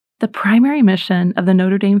The primary mission of the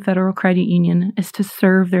Notre Dame Federal Credit Union is to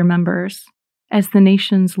serve their members. As the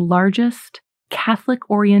nation's largest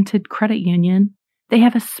Catholic-oriented credit union, they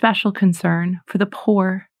have a special concern for the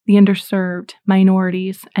poor, the underserved,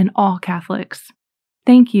 minorities, and all Catholics.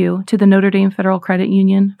 Thank you to the Notre Dame Federal Credit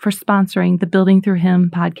Union for sponsoring the Building Through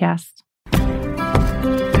Him podcast.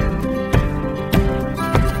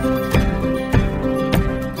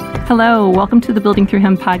 Hello, welcome to the Building Through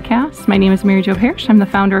Him podcast. My name is Mary Jo Parrish. I'm the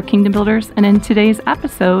founder of Kingdom Builders, and in today's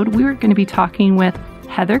episode, we are going to be talking with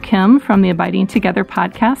Heather Kim from the Abiding Together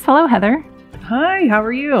podcast. Hello, Heather. Hi, how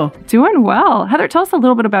are you? Doing well. Heather, tell us a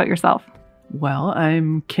little bit about yourself. Well,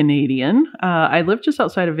 I'm Canadian. I live just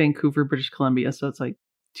outside of Vancouver, British Columbia, so it's like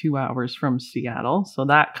 2 hours from Seattle. So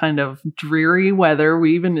that kind of dreary weather,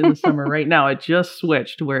 we even in the summer right now, it just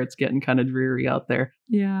switched to where it's getting kind of dreary out there.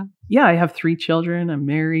 Yeah. Yeah, I have 3 children. I'm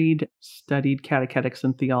married, studied catechetics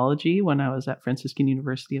and theology when I was at Franciscan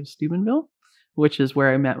University of Steubenville, which is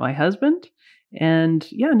where I met my husband. And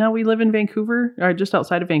yeah, now we live in Vancouver, or just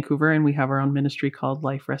outside of Vancouver, and we have our own ministry called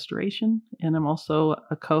Life Restoration. And I'm also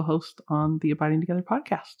a co-host on the Abiding Together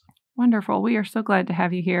podcast. Wonderful. We are so glad to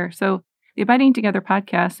have you here. So the Abiding Together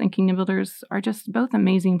podcast and Kingdom Builders are just both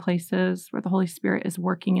amazing places where the Holy Spirit is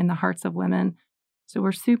working in the hearts of women. So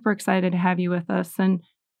we're super excited to have you with us. And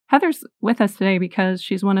Heather's with us today because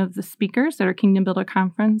she's one of the speakers at our Kingdom Builder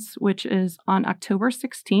Conference, which is on October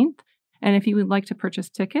 16th. And if you would like to purchase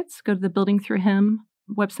tickets, go to the Building Through Him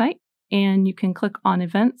website and you can click on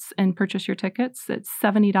events and purchase your tickets. It's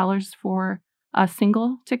 $70 for a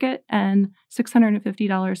single ticket and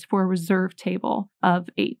 $650 for a reserve table of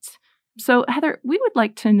 8. So Heather, we would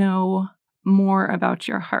like to know more about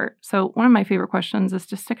your heart. So one of my favorite questions is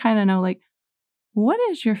just to kind of know, like, what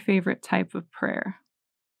is your favorite type of prayer?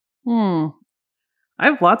 I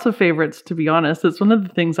have lots of favorites, to be honest. It's one of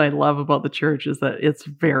the things I love about the church is that it's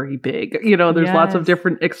very big. You know, there's lots of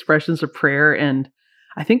different expressions of prayer. And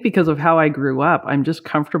I think because of how I grew up, I'm just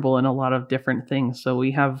comfortable in a lot of different things. So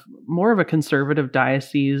we have more of a conservative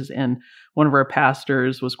diocese, and one of our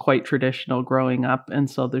pastors was quite traditional growing up. And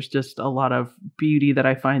so there's just a lot of beauty that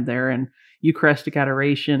I find there, and Eucharistic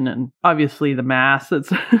adoration, and obviously the Mass.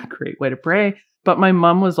 It's a great way to pray. But my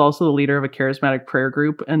mom was also the leader of a charismatic prayer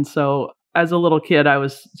group. And so as a little kid, I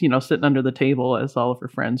was, sitting under the table as all of her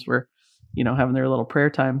friends were, having their little prayer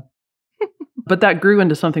time. But that grew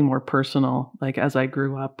into something more personal, like as I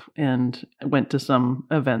grew up and went to some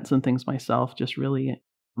events and things myself, just really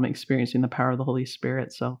experiencing the power of the Holy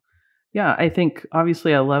Spirit. So yeah, I think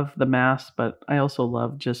obviously I love the Mass, but I also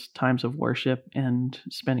love just times of worship and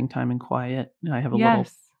spending time in quiet. I have a little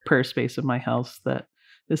prayer space in my house that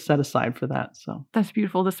is set aside for that. So that's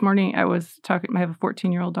beautiful. This morning I was talking, I have a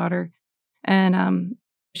 14-year-old daughter, and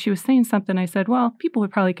she was saying something. I said, well, people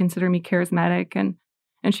would probably consider me charismatic.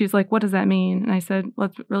 And she's like, what does that mean? And I said, well,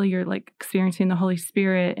 it's really you're like experiencing the Holy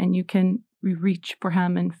Spirit, and you can reach for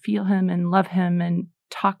him and feel him and love him and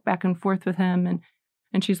talk back and forth with him.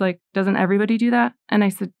 And she's like, doesn't everybody do that? And I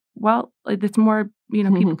said, well, it's more,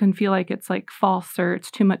 people can feel like it's like false or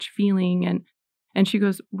it's too much feeling. And she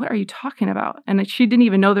goes, what are you talking about? And she didn't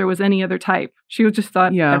even know there was any other type. She just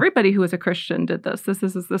thought everybody who was a Christian did this. This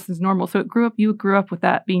is normal. So you grew up with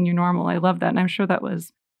that being your normal. I love that. And I'm sure that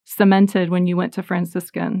was cemented when you went to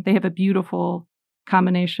Franciscan. They have a beautiful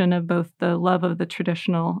combination of both the love of the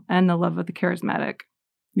traditional and the love of the charismatic.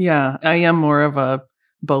 Yeah, I am more of a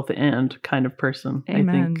both and kind of person.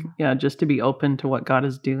 Amen. I think, just to be open to what God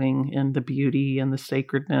is doing and the beauty and the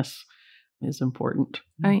sacredness is important.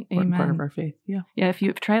 Important part of our faith. Yeah. Yeah. If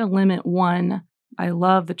you try to limit one, I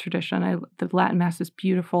love the tradition. The Latin Mass is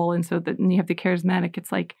beautiful. And so and you have the charismatic,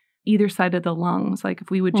 it's like either side of the lungs. Like if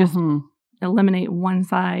we would just eliminate one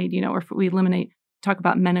side, or if we talk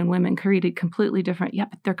about men and women created completely different,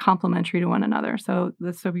 but they're complementary to one another. So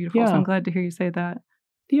that's so beautiful. So I'm glad to hear you say that.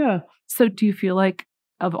 Yeah. So do you feel like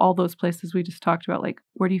of all those places we just talked about, like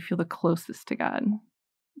where do you feel the closest to God?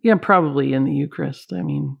 Yeah, probably in the Eucharist. I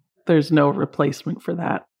mean, there's no replacement for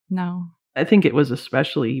that. No. I think it was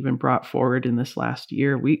especially even brought forward in this last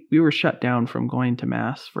year. We were shut down from going to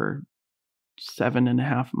Mass for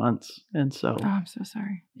 7.5 months. And so I'm so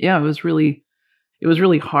sorry. Yeah, it was really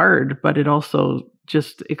hard, but it also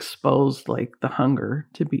just exposed like the hunger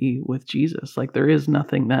to be with Jesus. Like there is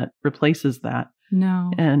nothing that replaces that.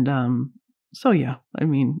 No. And so yeah, I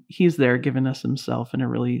mean, he's there giving us himself in a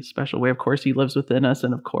really special way. Of course, he lives within us.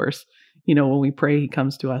 And of course, when we pray, he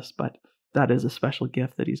comes to us, but that is a special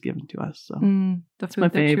gift that he's given to us. So the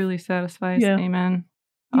food that truly satisfies. Yeah. Amen.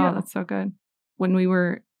 Oh, that's so good. When we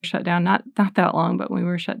were shut down, not that long, but when we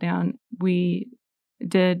were shut down, we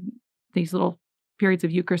did these little periods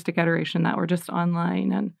of Eucharistic adoration that were just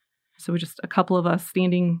online. So just a couple of us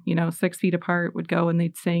standing, 6 feet apart would go and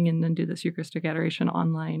they'd sing and then do this Eucharistic adoration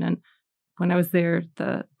online. And when I was there,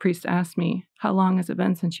 the priest asked me, how long has it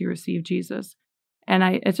been since you received Jesus? And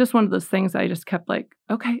it's just one of those things I just kept like,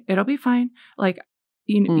 okay, it'll be fine. Like,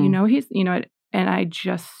 and I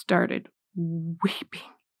just started weeping.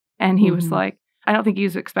 And he was like, I don't think he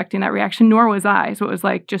was expecting that reaction, nor was I. So it was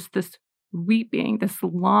like just this weeping, this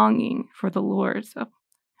longing for the Lord. So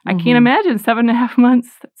I can't imagine 7.5 months.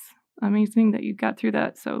 That's amazing that you got through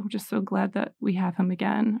that. So just so glad that we have him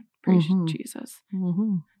again. Praise Jesus.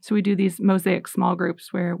 So we do these Mosaic small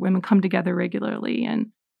groups where women come together regularly and,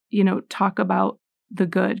 talk about the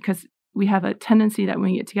good, because we have a tendency that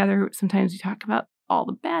when we get together, sometimes we talk about all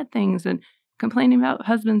the bad things and complaining about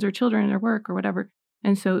husbands or children or work or whatever.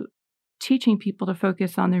 And so teaching people to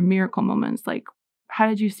focus on their miracle moments, like, how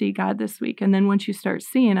did you see God this week? And then once you start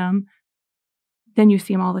seeing him, then you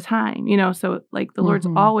see him all the time, so like the Lord's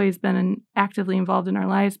always been actively involved in our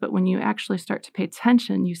lives. But when you actually start to pay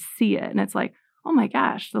attention, you see it. And it's like, oh my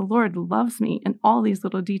gosh, the Lord loves me in all these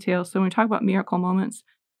little details. So when we talk about miracle moments,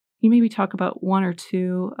 you maybe talk about 1 or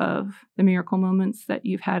 2 of the miracle moments that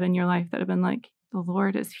you've had in your life that have been like, the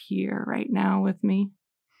Lord is here right now with me.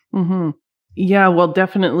 Yeah, well,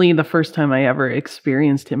 definitely the first time I ever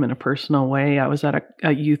experienced him in a personal way, I was at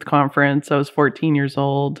a youth conference. I was 14 years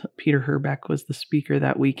old. Peter Herbeck was the speaker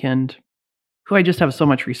that weekend, who I just have so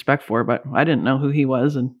much respect for, but I didn't know who he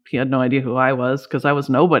was, and he had no idea who I was because I was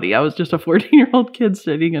nobody. I was just a 14-year-old kid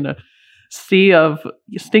sitting in a sea of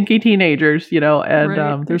stinky teenagers, and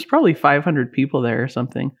Right. There's probably 500 people there or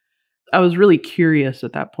something. I was really curious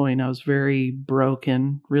at that point. I was very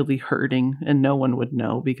broken, really hurting, and no one would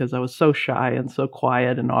know because I was so shy and so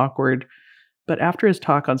quiet and awkward. But after his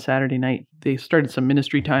talk on Saturday night, they started some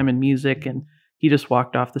ministry time and music, and he just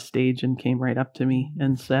walked off the stage and came right up to me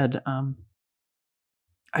and said,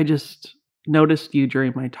 I just noticed you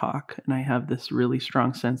during my talk, and I have this really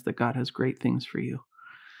strong sense that God has great things for you.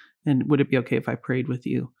 And would it be okay if I prayed with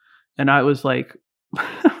you? And I was like,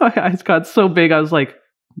 my eyes got so big. I was like,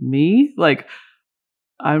 me? Like,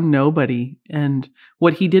 I'm nobody. And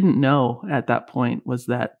what he didn't know at that point was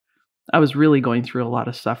that I was really going through a lot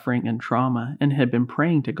of suffering and trauma and had been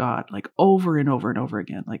praying to God like over and over and over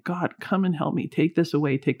again, like, God, come and help me, take this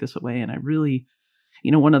away, take this away. And I really,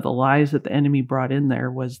 one of the lies that the enemy brought in there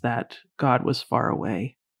was that God was far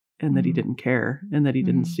away and that he didn't care and that he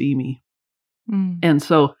didn't see me. And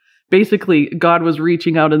so basically God was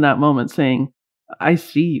reaching out in that moment saying, I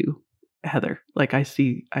see you, Heather. Like, I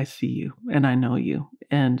see you and I know you.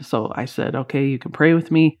 And so I said, okay, you can pray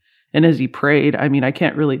with me. And as he prayed, I mean, I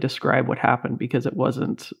can't really describe what happened because it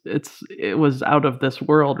was out of this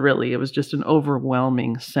world, really. It was just an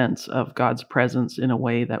overwhelming sense of God's presence in a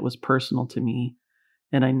way that was personal to me.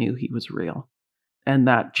 And I knew he was real. And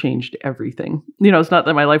that changed everything. It's not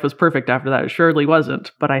that my life was perfect after that. It surely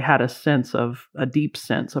wasn't. But I had a deep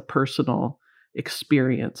sense, a personal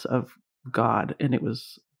experience of God. And it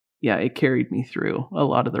was, it carried me through a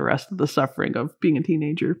lot of the rest of the suffering of being a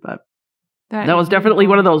teenager. But that was definitely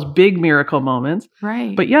one of those big miracle moments.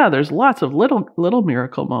 Right. But there's lots of little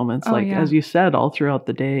miracle moments, as you said, all throughout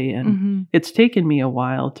the day. And it's taken me a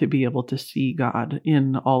while to be able to see God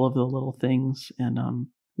in all of the little things. And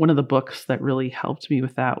one of the books that really helped me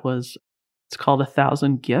with that it's called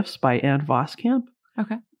 1,000 Gifts by Anne Voskamp.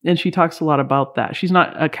 Okay. And she talks a lot about that. She's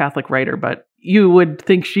not a Catholic writer, but you would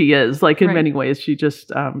think she is, like in many ways. She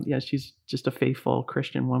just, she's just a faithful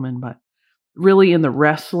Christian woman. But really in the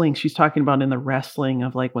wrestling, she's talking about in the wrestling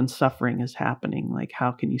of like when suffering is happening, like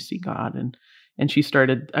how can you see God? And she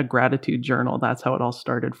started a gratitude journal. That's how it all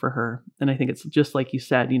started for her. And I think it's just like you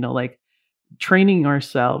said, like training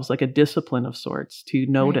ourselves, like a discipline of sorts to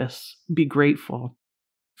notice, be grateful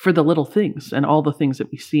for the little things and all the things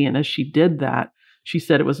that we see. And as she did that, she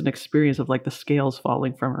said it was an experience of like the scales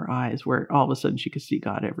falling from her eyes where all of a sudden she could see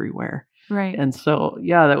God everywhere. Right. And so,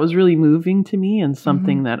 that was really moving to me and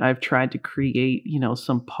something that I've tried to create,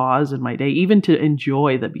 some pause in my day, even to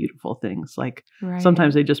enjoy the beautiful things. Like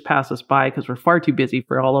sometimes they just pass us by because we're far too busy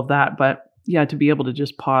for all of that. But to be able to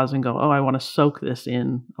just pause and go, oh, I want to soak this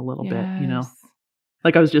in a little bit,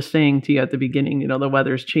 Like I was just saying to you at the beginning, the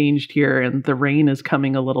weather's changed here and the rain is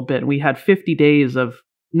coming a little bit. We had 50 days of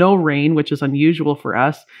no rain, which is unusual for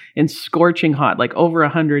us, and scorching hot, like over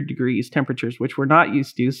 100 degrees temperatures, which we're not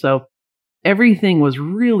used to. So everything was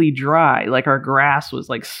really dry. Like our grass was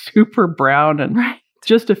like super brown and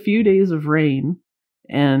just a few days of rain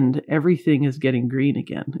and everything is getting green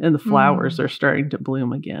again. And the flowers are starting to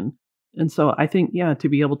bloom again. And so I think, to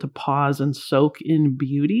be able to pause and soak in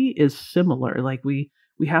beauty is similar. Like we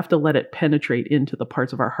have to let it penetrate into the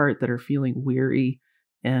parts of our heart that are feeling weary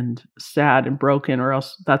and sad and broken, or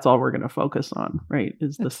else that's all we're going to focus on, right?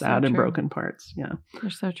 Is the That's so sad and true. broken parts. Yeah. They're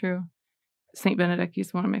so true. Saint Benedict,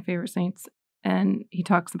 he's one of my favorite saints. And he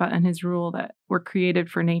talks about in his rule that we're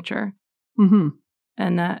created for nature. Mm-hmm.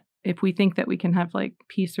 And that if we think that we can have like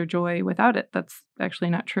peace or joy without it, that's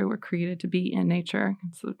actually not true. We're created to be in nature.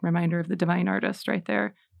 It's a reminder of the divine artist right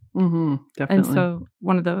there. Mm-hmm. Definitely. And so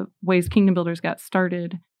one of the ways Kingdom Builders got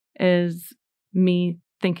started is me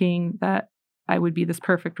thinking that I would be this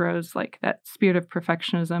perfect rose, like that spirit of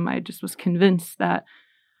perfectionism. I just was convinced that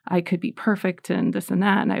I could be perfect and this and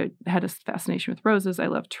that. And I had a fascination with roses. I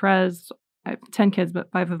love Therese. I have 10 kids,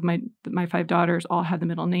 but 5 of my 5 daughters all had the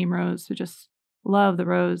middle name Rose. So just love the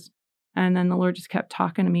rose. And then the Lord just kept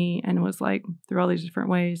talking to me and was like, through all these different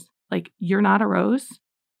ways, like, you're not a rose.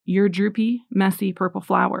 You're a droopy, messy purple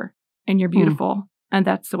flower, and you're beautiful. And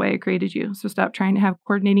that's the way I created you. So stop trying to have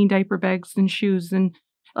coordinating diaper bags and shoes. And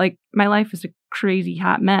like, my life is a crazy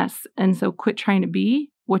hot mess. And so quit trying to be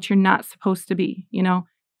what you're not supposed to be, you know?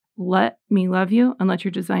 Let me love you and let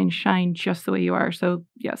your design shine just the way you are. So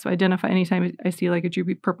yeah, so identify anytime I see like a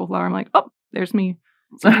droopy purple flower, I'm like, oh, there's me.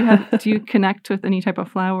 So do you connect with any type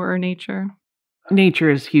of flower or nature?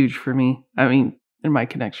 Nature is huge for me. I mean, in my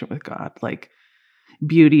connection with God, like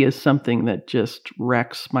beauty is something that just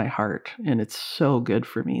wrecks my heart, and it's so good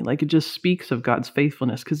for me. Like, it just speaks of God's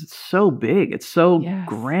faithfulness because it's so big. It's so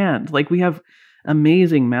grand. Like, we have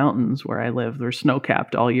amazing mountains where I live. They're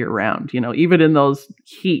snow-capped all year round. You know, even in those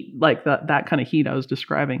heat, like that kind of heat I was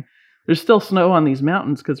describing, there's still snow on these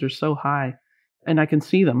mountains because they're so high, and I can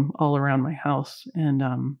see them all around my house. And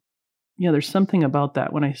yeah, there's something about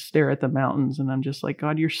that when I stare at the mountains and I'm just like,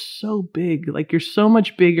 God, you're so big. Like, you're so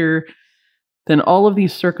much bigger than all of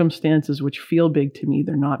these circumstances which feel big to me.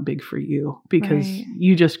 They're not big for you because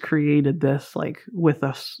you just created this, like, with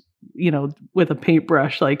us, you know, with a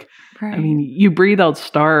paintbrush. Like, I mean, you breathe out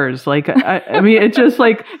stars. Like, I mean, it just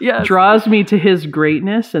like draws me to his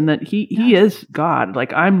greatness, and that he is God.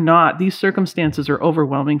 Like, I'm not, these circumstances are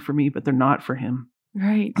overwhelming for me, but they're not for him.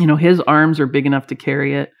 Right. You know, his arms are big enough to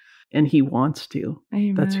carry it, and he wants to.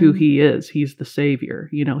 Amen. That's who he is. He's the savior.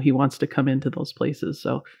 You know, he wants to come into those places.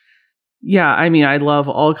 So yeah, I mean, I love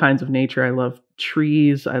all kinds of nature. I love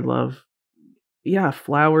trees. I love,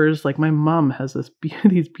 flowers. Like, my mom has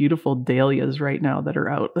these beautiful dahlias right now that are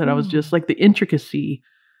out that I was just like, the intricacy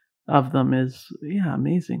of them is,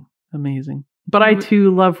 amazing. Amazing. But I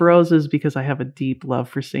too love roses because I have a deep love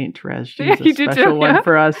for Saint Therese. She's a special one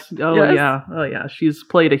for us. Oh yeah. Oh yeah. She's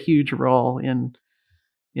played a huge role in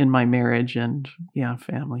my marriage and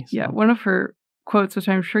family. So. Yeah. One of her quotes, which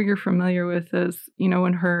I'm sure you're familiar with, is, you know,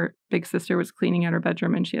 when her big sister was cleaning out her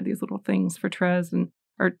bedroom and she had these little things for Therese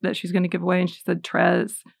or that she's going to give away. And she said,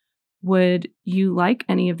 Therese, would you like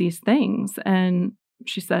any of these things? And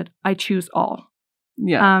she said, I choose all.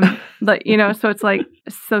 Yeah. But, you know, so it's like,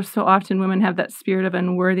 so often women have that spirit of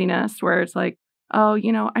unworthiness where it's like, oh,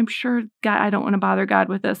 you know, I'm sure God, I don't want to bother God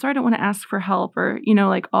with this, or I don't want to ask for help, or, you know,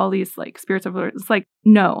 like all these like spirits of, it's like,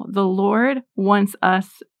 no, the Lord wants us.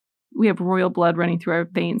 We have royal blood running through our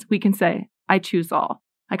veins. We can say, I choose all.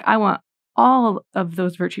 Like, I want all of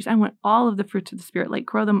those virtues. I want all of the fruits of the Spirit. Like,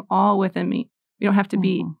 grow them all within me. We don't have to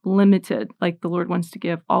be limited. Like, the Lord wants to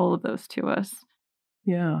give all of those to us.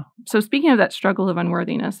 Yeah. So speaking of that struggle of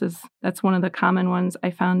unworthiness, that's one of the common ones I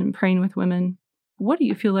found in praying with women. What do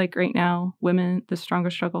you feel like right now, women, the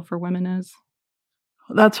strongest struggle for women is?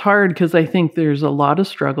 That's hard because I think there's a lot of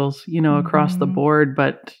struggles, you know, across the board.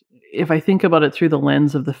 But if I think about it through the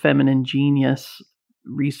lens of the feminine genius,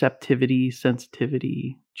 receptivity,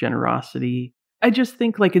 sensitivity, generosity, I just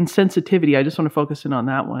think, like, in sensitivity, I just want to focus in on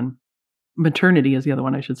that one. Maternity is the other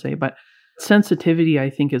one, I should say. But sensitivity, I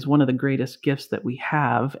think, is one of the greatest gifts that we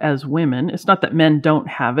have as women. It's not that men don't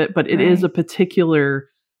have it, but it is a particular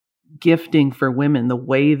gifting for women, the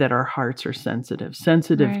way that our hearts are sensitive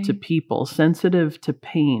to people, sensitive to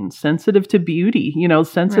pain, sensitive to beauty, you know,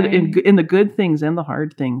 sensitive in the good things and the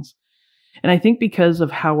hard things. And I think because of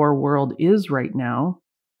how our world is right now,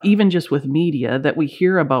 even just with media, that we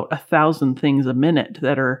hear about 1,000 things a minute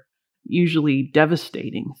that are usually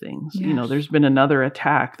devastating things. Yes. You know, there's been another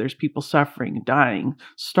attack. There's people suffering, dying,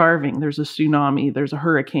 starving. There's a tsunami. There's a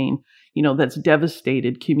hurricane, you know, that's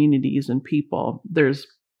devastated communities and people. There's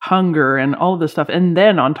hunger and all of this stuff. And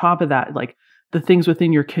then on top of that, like, the things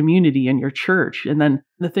within your community and your church, and then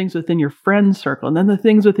the things within your friend circle, and then the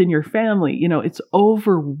things within your family, you know, it's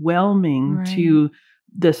overwhelming to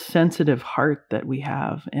this sensitive heart that we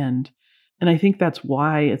have. And I think that's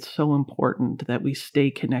why it's so important that we stay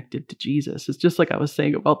connected to Jesus. It's just like I was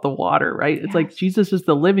saying about the water, right? It's like Jesus is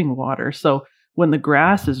the living water. So when the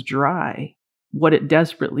grass is dry, what it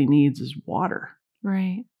desperately needs is water.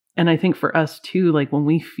 Right. And I think for us too, like when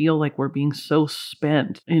we feel like we're being so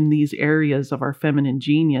spent in these areas of our feminine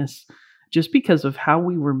genius, just because of how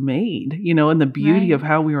we were made, and the beauty of Right.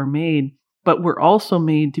 how we were made, but we're also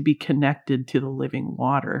made to be connected to the living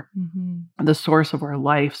water, the source of our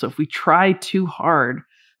life. So if we try too hard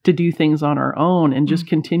to do things on our own and just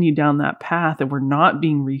continue down that path and we're not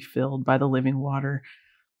being refilled by the living water,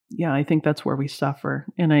 yeah, I think that's where we suffer.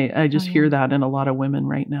 And I just hear that in a lot of women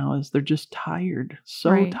right now is they're just tired,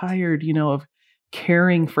 so tired, of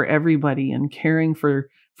caring for everybody and caring for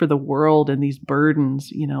the world and these burdens,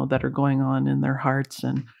 that are going on in their hearts.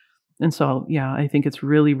 And so, yeah, I think it's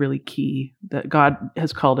really, really key that God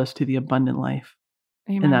has called us to the abundant life.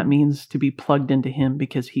 Amen. And that means to be plugged into him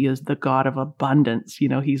because he is the God of abundance.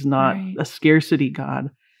 He's not a scarcity God.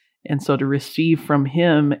 And so to receive from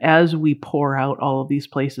him as we pour out all of these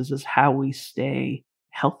places is how we stay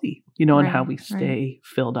healthy, and how we stay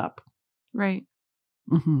filled up. Right.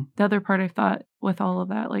 Mm-hmm. The other part I thought with all of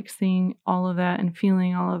that, like seeing all of that and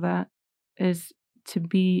feeling all of that, is to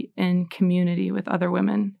be in community with other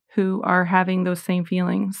women who are having those same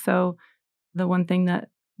feelings. So the one thing that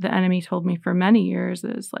the enemy told me for many years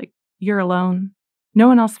is like, you're alone. No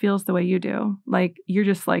one else feels the way you do. Like, you're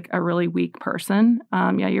just like a really weak person.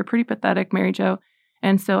 Yeah, you're pretty pathetic, Mary Jo.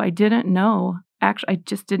 And so I didn't know, actually, I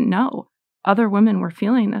just didn't know. Other women were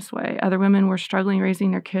feeling this way. Other women were struggling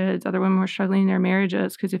raising their kids. Other women were struggling in their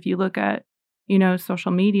marriages. Because if you look at,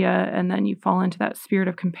 social media and then you fall into that spirit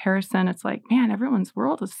of comparison, it's like, man, everyone's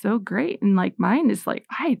world is so great. And like mine is like,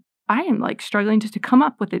 I am like struggling just to come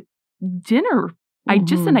up with a dinner.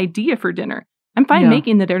 Just an idea for dinner. I'm fine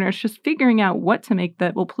making the dinner. It's just figuring out what to make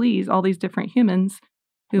that will please all these different humans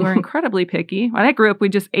who are incredibly picky. When I grew up, we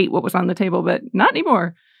just ate what was on the table, but not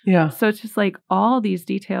anymore. Yeah. So it's just like all these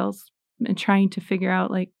details and trying to figure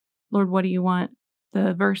out like, Lord, what do you want?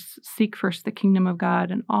 The verse, seek first the kingdom of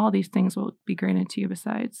God, and all these things will be granted to you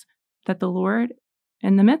besides. That the Lord,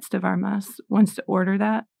 in the midst of our mess, wants to order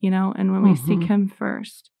that, and when we seek him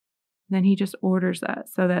first, then he just orders that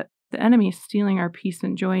so that the enemy is stealing our peace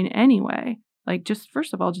and joy in any way. Like, just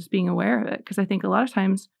first of all, just being aware of it. Because I think a lot of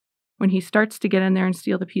times when he starts to get in there and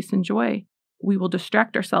steal the peace and joy, we will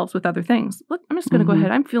distract ourselves with other things. Look, I'm just going to go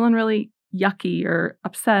ahead. I'm feeling really yucky or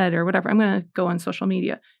upset or whatever. I'm going to go on social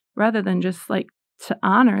media rather than just like to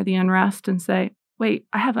honor the unrest and say, wait,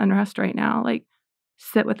 I have unrest right now. Like,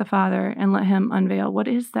 sit with the Father and let him unveil, what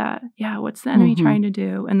is that? Yeah, what's the enemy trying to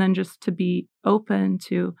do? And then just to be open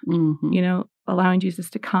to, allowing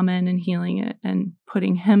Jesus to come in and healing it and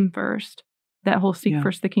putting him first. That whole seek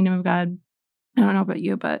first the kingdom of God. I don't know about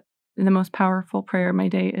you, but the most powerful prayer of my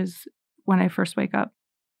day is when I first wake up,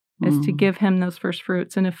 is to give him those first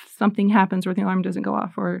fruits. And if something happens where the alarm doesn't go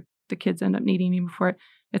off or the kids end up needing me before it,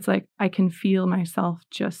 it's like I can feel myself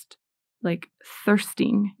just like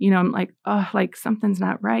thirsting. I'm like, oh, like something's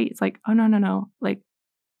not right. It's like, oh, no. Like,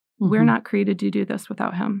 we're not created to do this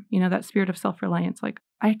without him. That spirit of self-reliance, like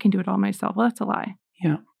I can do it all myself. Well, that's a lie.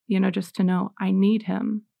 Yeah. Just to know I need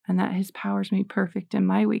him and that his power is made perfect in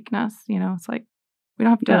my weakness. It's like we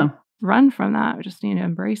don't have to run from that. We just need to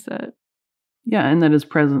embrace it. Yeah. And that his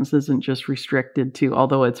presence isn't just restricted to,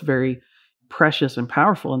 although it's very precious and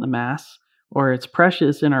powerful in the Mass, or it's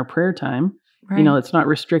precious in our prayer time. Right. It's not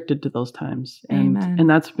restricted to those times. And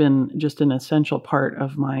that's been just an essential part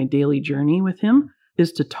of my daily journey with him,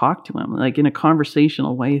 is to talk to him like in a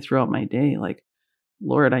conversational way throughout my day. Like,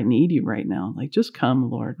 Lord, I need you right now. Like, just come,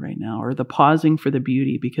 Lord, right now. Or the pausing for the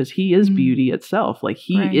beauty, because he is beauty itself. Like,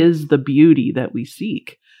 he is the beauty that we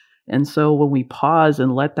seek. And so when we pause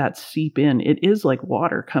and let that seep in, it is like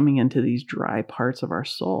water coming into these dry parts of our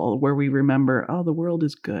soul where we remember, oh, the world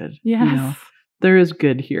is good. Yes. There is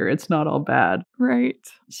good here. It's not all bad. Right.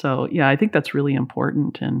 So, yeah, I think that's really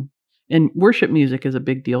important. And worship music is a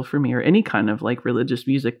big deal for me, or any kind of like religious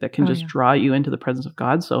music that can just draw you into the presence of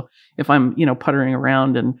God. So if I'm, puttering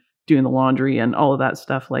around and doing the laundry and all of that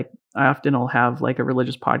stuff, like I often will have like a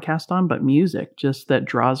religious podcast on, but music just that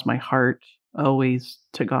draws my heart always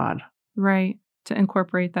to God. Right. To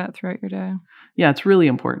incorporate that throughout your day. Yeah, it's really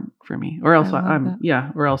important for me. Or else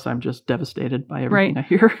I'm just devastated by everything I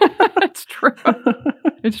hear. It's true.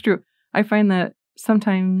 It's true. I find that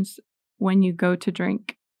sometimes when you go to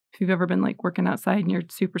drink, if you've ever been like working outside and you're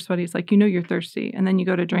super sweaty, it's like, you're thirsty. And then you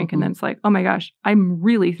go to drink and then it's like, oh my gosh, I'm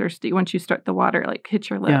really thirsty. Once you start the water, like hit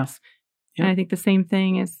your lips. Yeah. And I think the same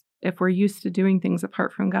thing is if we're used to doing things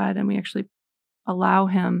apart from God and we actually allow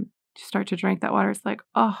him to start to drink that water, it's like,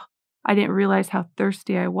 oh, I didn't realize how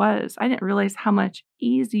thirsty I was. I didn't realize how much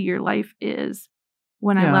easier life is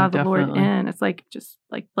when I allow the Lord in. It's like just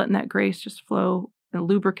like letting that grace just flow and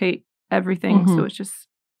lubricate everything. So it's just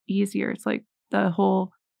easier. It's like the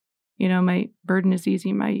whole, my burden is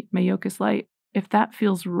easy, my yoke is light. If that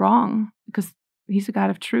feels wrong, because he's a God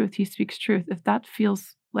of truth, he speaks truth. If that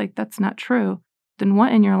feels like that's not true, then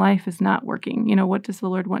what in your life is not working? What does the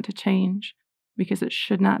Lord want to change? Because it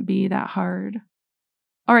should not be that hard.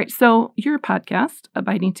 All right, so your podcast,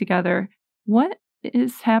 Abiding Together, what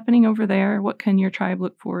is happening over there? What can your tribe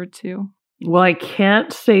look forward to? Well, I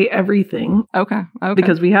can't say everything. Okay.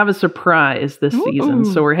 Because we have a surprise this season.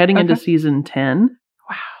 So we're heading into season 10.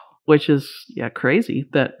 Wow. Which is, crazy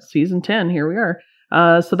that season 10, here we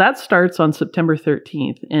are. So that starts on September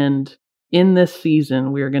 13th. And in this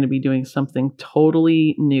season, we are going to be doing something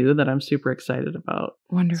totally new that I'm super excited about.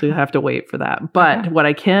 Wonderful. So you'll have to wait for that. But what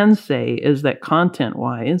I can say is that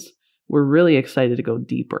content-wise, we're really excited to go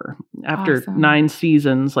deeper. After 9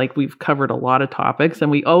 seasons, we've covered a lot of topics,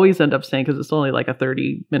 and we always end up saying, because it's only like a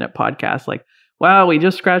 30-minute podcast, wow, we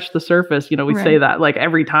just scratched the surface. We say that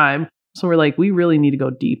every time. So we're we really need to go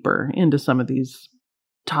deeper into some of these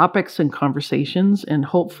topics and conversations and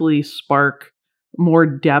hopefully spark more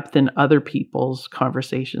depth in other people's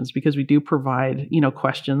conversations, because we do provide,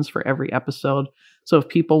 questions for every episode. So if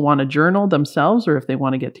people want to journal themselves, or if they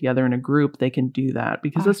want to get together in a group, they can do that,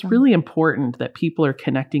 because it's really important that people are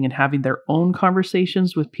connecting and having their own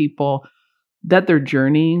conversations with people that they're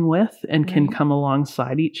journeying with and can come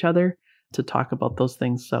alongside each other to talk about those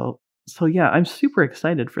things. So yeah, I'm super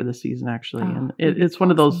excited for this season, actually. And it's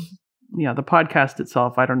one of those, the podcast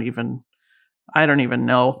itself, I don't even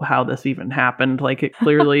know how this even happened. It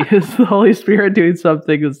clearly is the Holy Spirit doing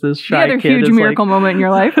something as this shy kid. You had a huge miracle moment in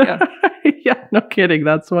your life. Yeah. Yeah, no kidding.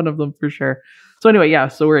 That's one of them for sure. So anyway,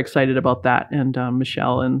 so we're excited about that. And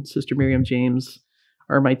Michelle and Sister Miriam James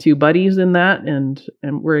are my 2 buddies in that. And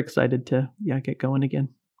we're excited to, get going again.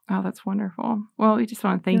 Oh, that's wonderful. Well, we just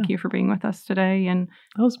want to thank you for being with us today. And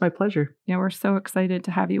oh, it's my pleasure. We're so excited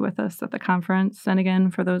to have you with us at the conference. And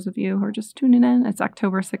again, for those of you who are just tuning in, it's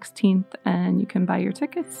October 16th, and you can buy your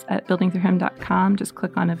tickets at buildingthroughhim.com. Just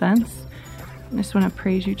click on events. I just want to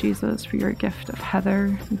praise you, Jesus, for your gift of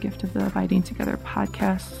Heather, the gift of the Abiding Together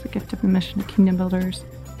podcast, the gift of the mission of Kingdom Builders.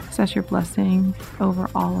 Such your blessing over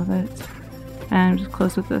all of it. And I'll just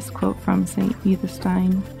close with this quote from St. Edith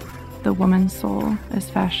Stein. The woman's soul is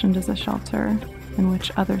fashioned as a shelter in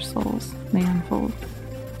which other souls may unfold.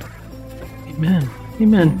 Amen.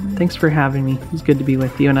 Amen. Thanks for having me. It was good to be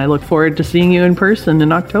with you, and I look forward to seeing you in person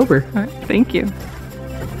in October. All right. Thank you.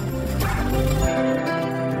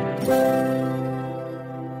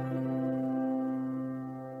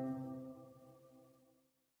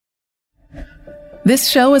 This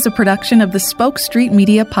show is a production of the Spoke Street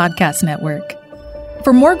Media Podcast Network.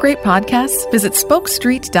 For more great podcasts, visit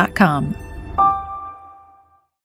spokestreet.com.